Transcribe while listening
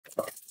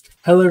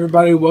Hello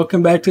everybody,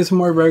 welcome back to some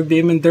more Rogue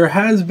Demon. There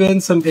has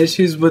been some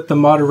issues with the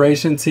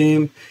moderation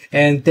team,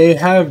 and they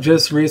have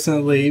just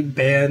recently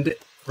banned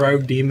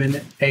Rogue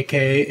Demon,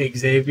 aka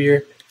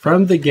Xavier,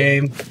 from the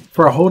game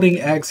for holding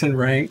X in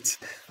ranked.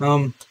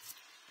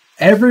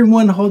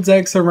 Everyone holds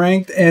X in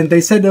ranked, and they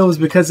said it was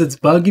because it's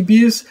bug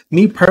abuse.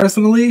 Me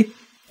personally,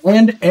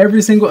 and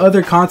every single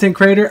other content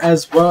creator,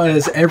 as well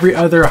as every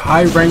other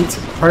high-ranked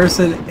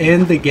person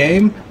in the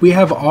game, we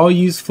have all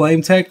used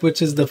Flame Tech,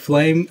 which is the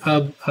flame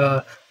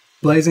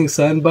Blazing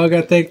Sun bug,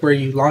 I think, where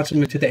you launch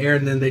them into the air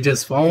and then they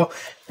just fall.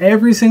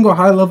 Every single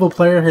high-level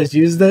player has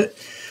used it.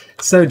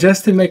 So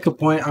just to make a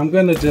point, I'm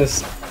going to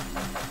just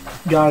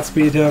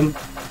Godspeed him.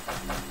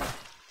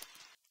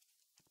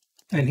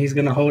 And he's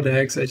going to hold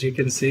X, as you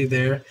can see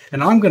there.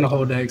 And I'm going to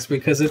hold X,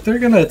 because if they're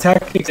going to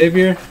attack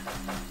Xavier,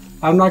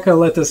 I'm not going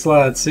to let this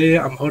slide. See,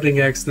 I'm holding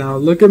X now.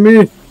 Look at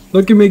me.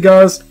 Look at me,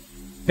 guys.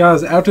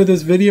 Guys, after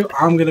this video,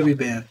 I'm going to be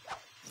banned.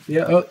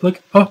 Yeah, oh, look.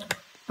 Oh,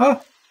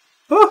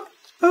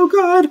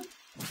 God.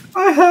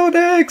 I held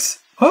X.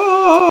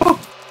 Oh,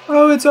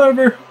 it's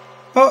over.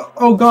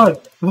 Oh,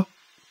 God.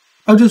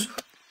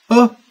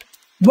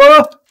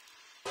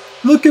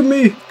 Look at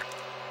me.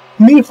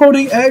 Me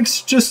holding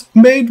X just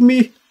made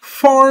me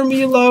farm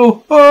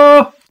elo.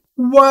 Oh,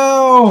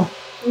 wow.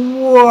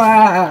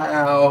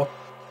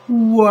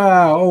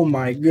 Oh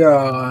my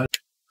God.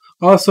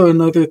 Also,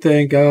 another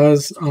thing,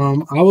 guys.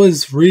 I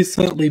was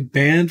recently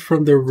banned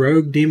from the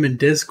Rogue Demon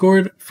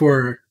Discord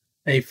for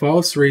a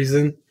false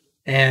reason.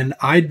 And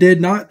I did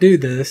not do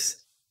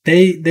this.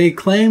 They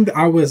claimed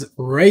I was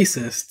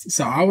racist.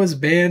 So I was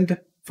banned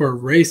for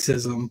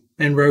racism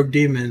in Rogue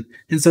Demon.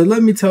 And so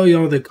let me tell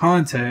y'all the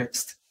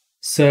context.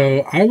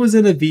 So I was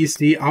in a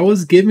VC. I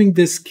was giving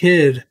this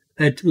kid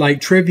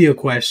like trivia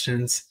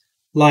questions.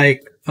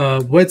 Like,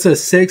 what's a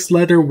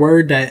 6-letter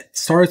word that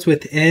starts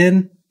with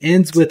N,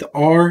 ends with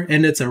R,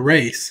 and it's a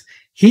race?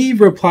 He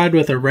replied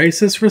with a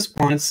racist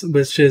response,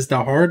 which is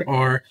the hard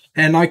R.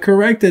 And I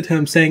corrected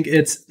him saying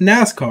it's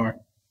NASCAR.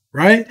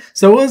 Right?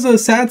 So it was a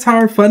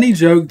satire, funny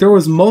joke. There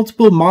was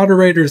multiple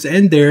moderators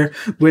in there,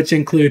 which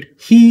include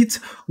Heat,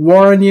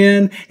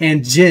 Warren,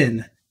 and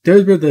Jin.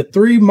 Those were the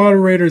 3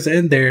 moderators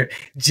in there.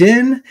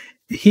 Jin,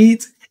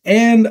 Heat,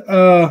 and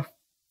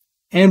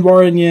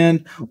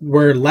Warren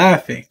were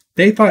laughing.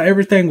 They thought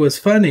everything was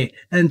funny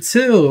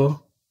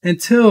until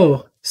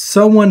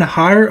someone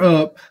higher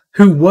up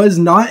who was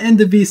not in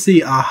the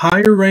VC, a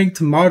higher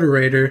ranked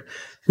moderator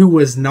who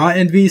was not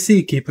in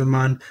VC, keep in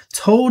mind,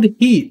 told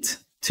Heat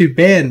to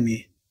ban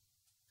me,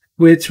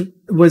 which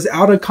was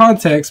out of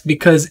context,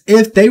 because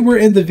if they were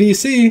in the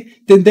VC,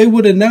 then they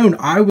would have known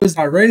I was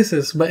not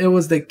racist, but it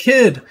was the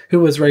kid who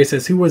was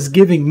racist, who was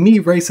giving me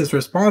racist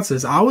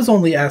responses. I was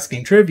only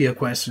asking trivia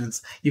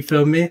questions. You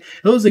feel me? It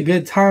was a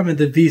good time in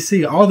the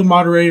VC. All the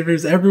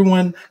moderators,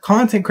 everyone,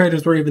 content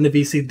creators were even in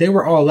the VC. They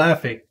were all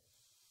laughing.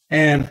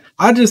 And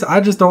I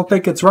just don't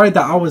think it's right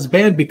that I was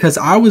banned because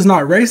I was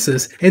not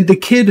racist. And the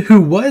kid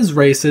who was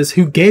racist,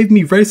 who gave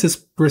me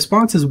racist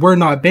responses, were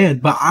not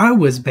banned, but I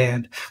was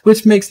banned,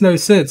 which makes no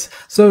sense.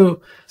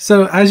 So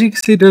as you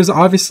can see, there's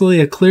obviously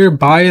a clear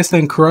biased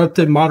and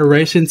corrupted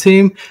moderation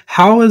team.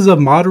 How is a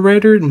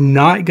moderator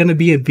not going to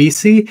be in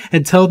VC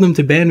and tell them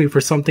to ban me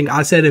for something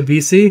I said in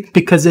VC?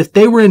 Because if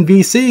they were in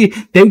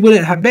VC, they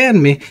wouldn't have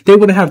banned me. They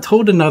wouldn't have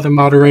told another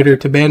moderator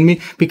to ban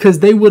me because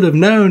they would have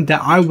known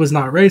that I was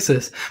not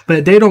racist.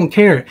 But they don't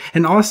care.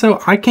 And also,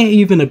 I can't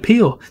even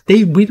appeal.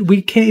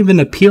 We can't even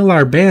appeal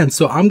our ban.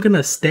 So I'm going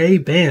to stay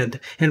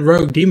banned in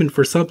Rogue Demon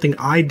for something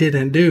I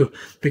didn't do,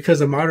 because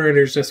the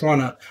moderators just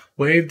want to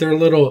wave their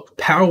little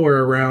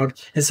power around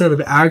instead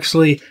of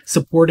actually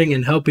supporting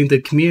and helping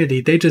the community.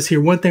 They just hear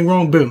one thing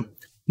wrong, boom.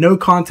 No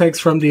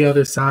context from the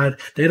other side.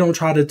 They don't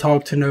try to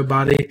talk to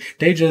nobody.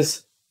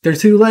 They're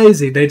too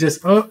lazy. They just,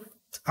 oh,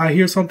 I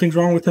hear something's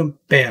wrong with them.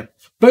 Bam.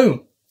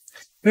 Boom.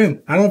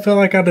 Boom. I don't feel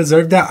like I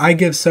deserve that. I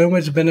give so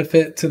much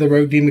benefit to the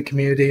Rogue Demon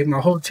community.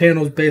 My whole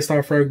channel is based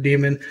off Rogue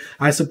Demon.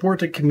 I support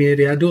the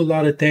community. I do a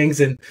lot of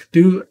things and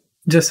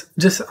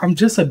I'm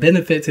just a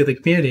benefit to the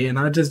community, and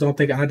I just don't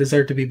think I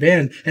deserve to be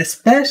banned,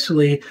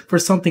 especially for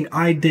something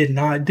I did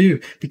not do,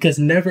 because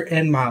never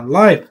in my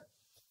life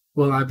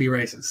will I be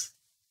racist.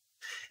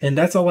 And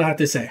that's all I have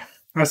to say.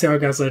 I'll see y'all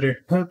guys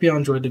later. Hope y'all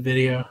enjoyed the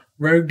video.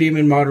 Rogue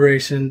Demon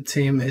moderation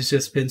team has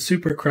just been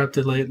super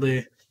corrupted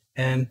lately,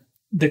 and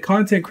the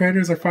content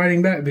creators are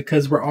fighting back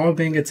because we're all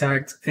being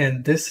attacked,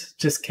 and this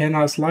just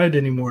cannot slide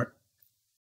anymore.